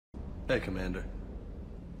Hey, Commander.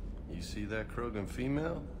 You see that Krogan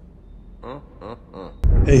female?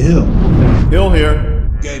 Hey, Hill. Hill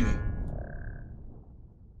here. Gaming.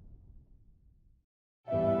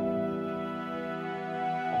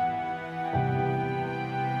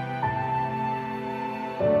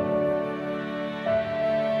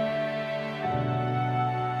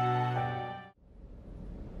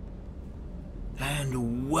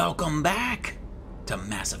 And welcome back to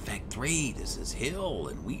Mass Effect 3. This is Hill,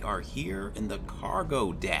 and we are here in the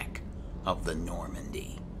cargo deck of the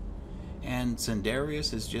Normandy. And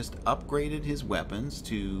Sandarius has just upgraded his weapons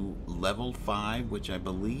to level 5, which I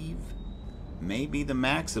believe may be the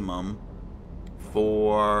maximum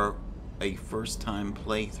for a first-time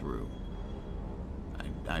playthrough.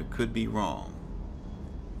 I could be wrong.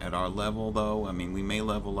 At our level, though, I mean, we may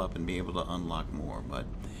level up and be able to unlock more, but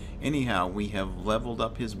anyhow, we have leveled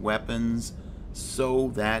up his weapons so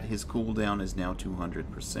that his cooldown is now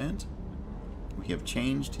 200%. We have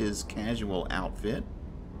changed his casual outfit.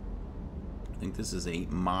 I think this is a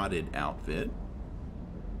modded outfit.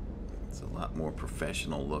 It's a lot more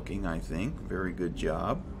professional looking, I think. Very good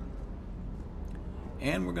job.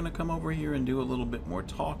 And we're going to come over here and do a little bit more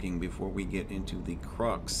talking before we get into the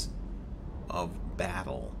crux of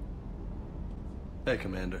battle. Hey,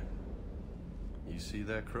 Commander. You see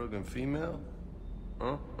that Krogan female?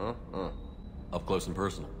 Up close and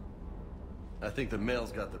personal. I think the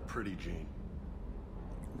male's got the pretty gene.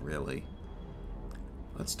 Really?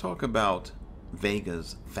 Let's talk about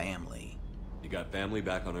Vega's family. You got family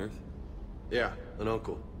back on Earth? Yeah, an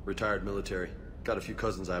uncle. Retired military. Got a few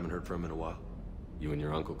cousins I haven't heard from in a while. You and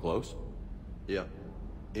your uncle close? Yeah.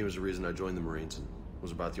 He was the reason I joined the Marines and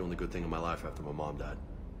was about the only good thing in my life after my mom died.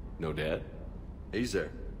 No dad? He's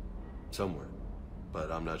there. Somewhere. But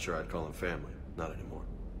I'm not sure I'd call him family. Not anymore.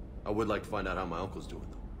 I would like to find out how my uncle's doing,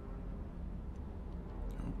 though.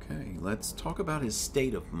 Okay, let's talk about his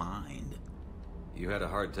state of mind. You had a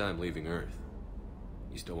hard time leaving Earth.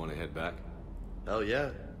 You still want to head back? Hell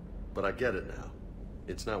yeah. But I get it now.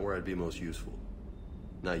 It's not where I'd be most useful.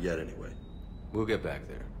 Not yet, anyway. We'll get back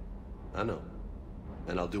there. I know.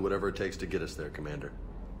 And I'll do whatever it takes to get us there, Commander.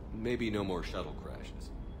 Maybe no more shuttle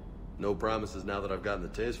crashes. No promises now that I've gotten the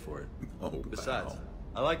taste for it. Oh, Besides, wow.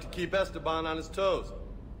 I like to keep Esteban on his toes.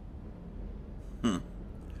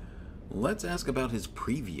 Let's ask about his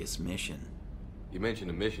previous mission. You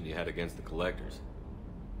mentioned a mission you had against the Collectors.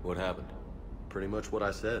 What happened? Pretty much what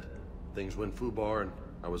I said. Things went foobar, and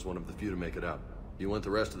I was one of the few to make it out. If you want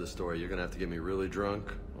the rest of the story, you're gonna have to get me really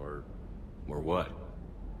drunk, or... Or what?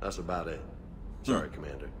 That's about it. Sorry,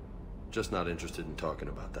 Commander. Just not interested in talking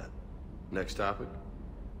about that. Next topic?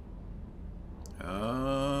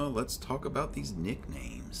 Let's talk about these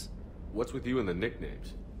nicknames. What's with you and the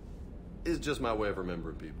nicknames? It's just my way of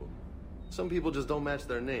remembering people. Some people just don't match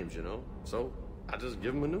their names, you know? So, I just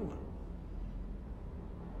give them a new one.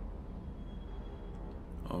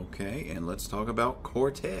 Okay, and let's talk about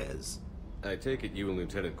Cortez. I take it you and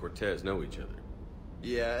Lieutenant Cortez know each other.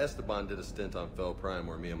 Yeah, Esteban did a stint on Fel Prime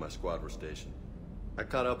where me and my squad were stationed. I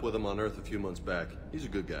caught up with him on Earth a few months back. He's a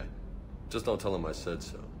good guy. Just don't tell him I said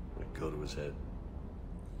so. It'd go to his head.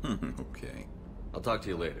 Okay. I'll talk to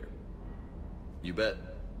you later. You bet.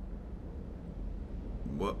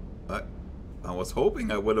 What? I was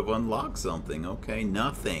hoping I would have unlocked something. Okay,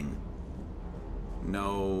 nothing.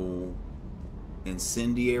 No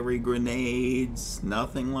incendiary grenades,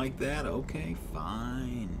 nothing like that. Okay,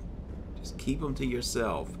 fine. Just keep them to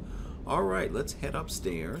yourself. All right, let's head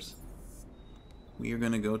upstairs. We are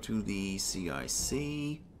going to go to the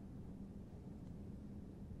CIC.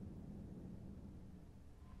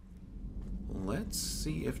 Let's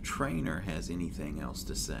see if Trainer has anything else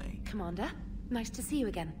to say. Commander, nice to see you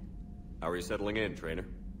again. How are you settling in, Trainer?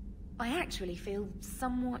 I actually feel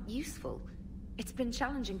somewhat useful. It's been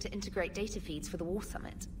challenging to integrate data feeds for the War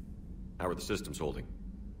Summit. How are the systems holding?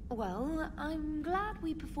 Well, I'm glad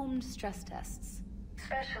we performed stress tests.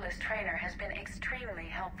 Specialist Trainer has been extremely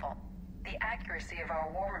helpful. The accuracy of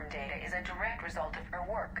our war room data is a direct result of her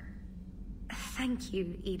work. Thank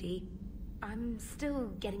you, Edie. I'm still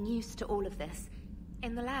getting used to all of this.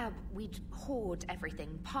 In the lab, we'd hoard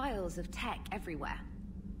everything, piles of tech everywhere.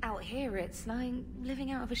 Out here, it's like living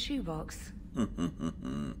out of a shoebox.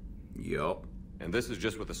 Yup. And this is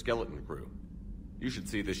just with the skeleton crew. You should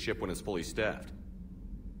see this ship when it's fully staffed.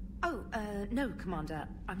 Oh, no, Commander.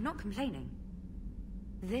 I'm not complaining.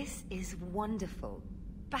 This is wonderful.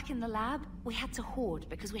 Back in the lab, we had to hoard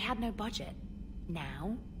because we had no budget.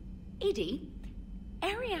 Now, Edie,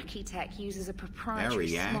 Ariake Tech uses a proprietary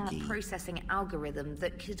smart processing algorithm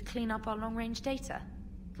that could clean up our long-range data.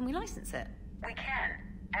 Can we license it? We can.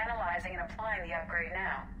 Analyzing and applying the upgrade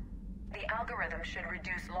now. The algorithm should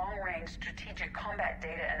reduce long-range strategic combat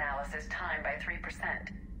data analysis time by 3%.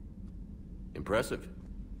 Impressive.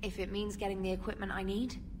 If it means getting the equipment I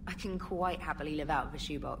need, I can quite happily live out of a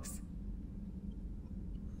shoebox.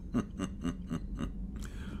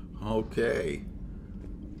 Okay.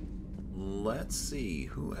 Let's see,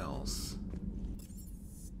 who else?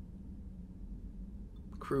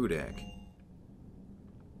 Crew deck.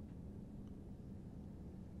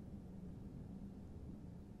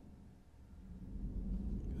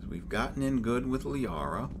 We've gotten in good with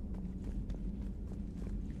Liara.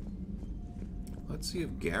 Let's see if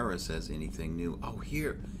Garrus has anything new. Oh,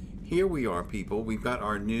 here we are, people. We've got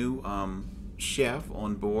our new chef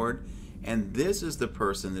on board, and this is the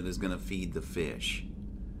person that is going to feed the fish.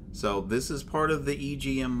 So this is part of the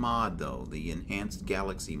EGM mod, though, the Enhanced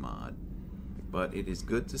Galaxy mod. But it is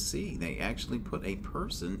good to see they actually put a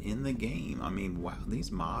person in the game. I mean, wow, these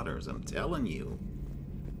modders, I'm telling you.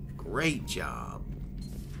 Great job.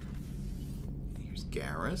 Here's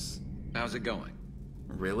Garrus. How's it going?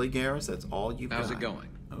 Really, Garrus? That's all you've got? How's it going?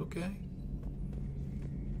 Okay.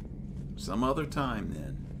 Some other time,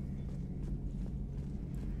 then.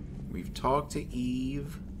 We've talked to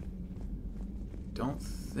Eve. Don't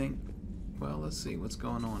think... Well, let's see. What's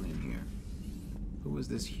going on in here? Who is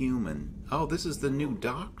this human? Oh, this is the new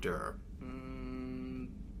doctor.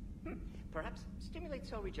 Perhaps stimulate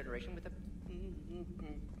cell regeneration with a...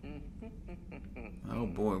 Oh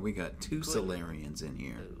boy, we got two Solarians in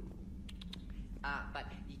here. But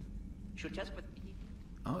should just with...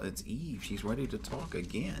 Oh, it's Eve. She's ready to talk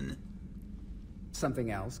again.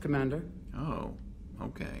 Something else, Commander? Oh,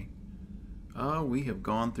 okay. Oh, we have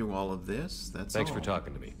gone through all of this. That's Thanks all. for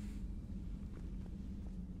talking to me.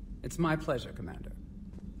 It's my pleasure, Commander.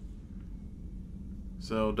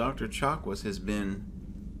 So Dr. Chakwas has been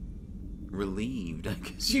relieved, I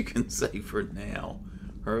guess you can say, for now.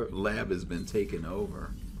 Her lab has been taken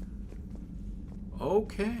over.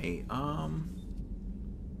 Okay, I'm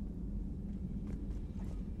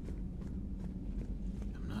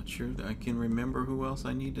not sure that I can remember who else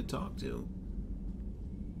I need to talk to.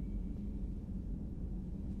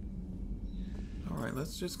 Alright,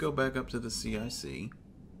 let's just go back up to the CIC.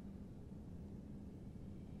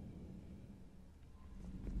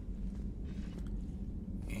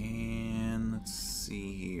 And let's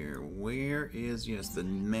see here. Where is, yes, the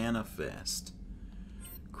manifest.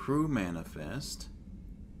 Crew manifest.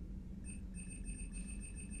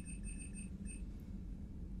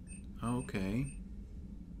 Okay.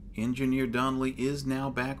 Engineer Donnelly is now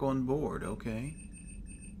back on board. Okay.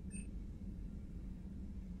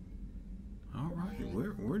 All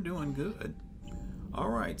right, we're doing good. All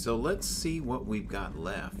right, so let's see what we've got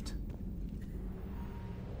left.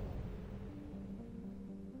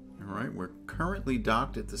 All right, we're currently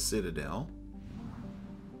docked at the Citadel.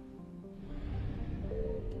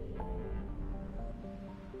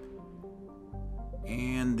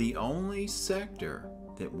 And the only sector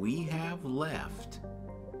that we have left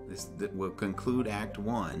that will conclude Act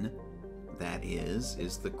 1, that is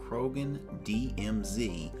the Krogan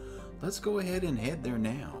DMZ. Let's go ahead and head there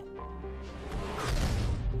now.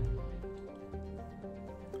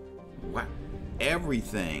 Wow,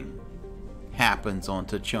 everything happens on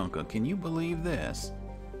Tuchanka. Can you believe this?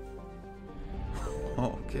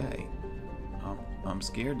 Okay. I'm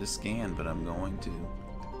scared to scan, but I'm going to.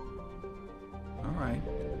 Alright.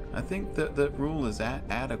 I think that the rule is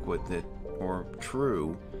adequate, that, or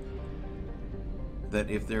true, that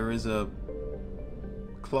if there is a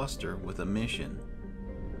cluster with a mission,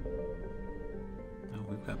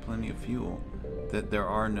 we've got plenty of fuel, that there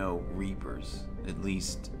are no Reapers, at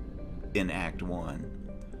least in Act 1.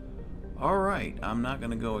 Alright, I'm not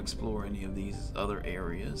going to go explore any of these other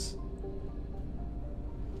areas.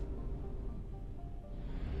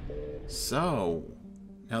 So,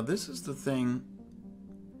 now this is the thing.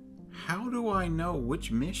 How do I know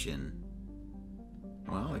which mission?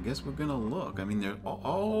 Well, I guess we're going to look. I mean,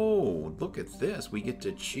 oh, look at this. We get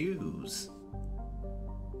to choose.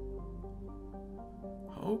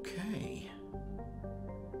 Okay.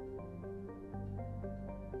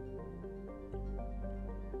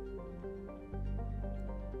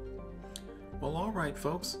 Well, alright,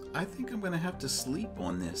 folks. I think I'm going to have to sleep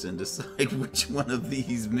on this and decide which one of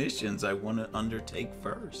these missions I want to undertake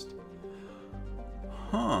first.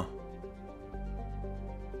 Huh.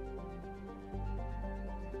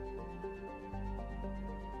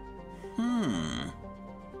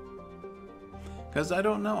 Because I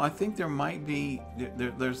don't know. I think there might be...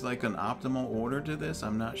 There's like an optimal order to this.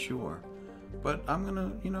 I'm not sure. But I'm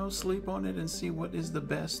going to, sleep on it and see what is the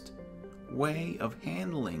best way of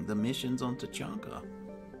handling the missions on Tuchanka.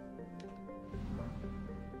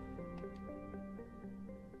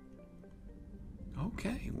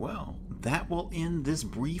 Okay, well, that will end this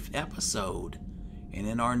brief episode. And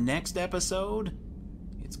in our next episode,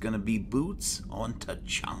 it's gonna be boots on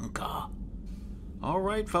Tachanka. All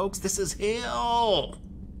right, folks, this is Hill,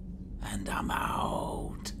 and I'm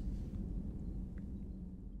out.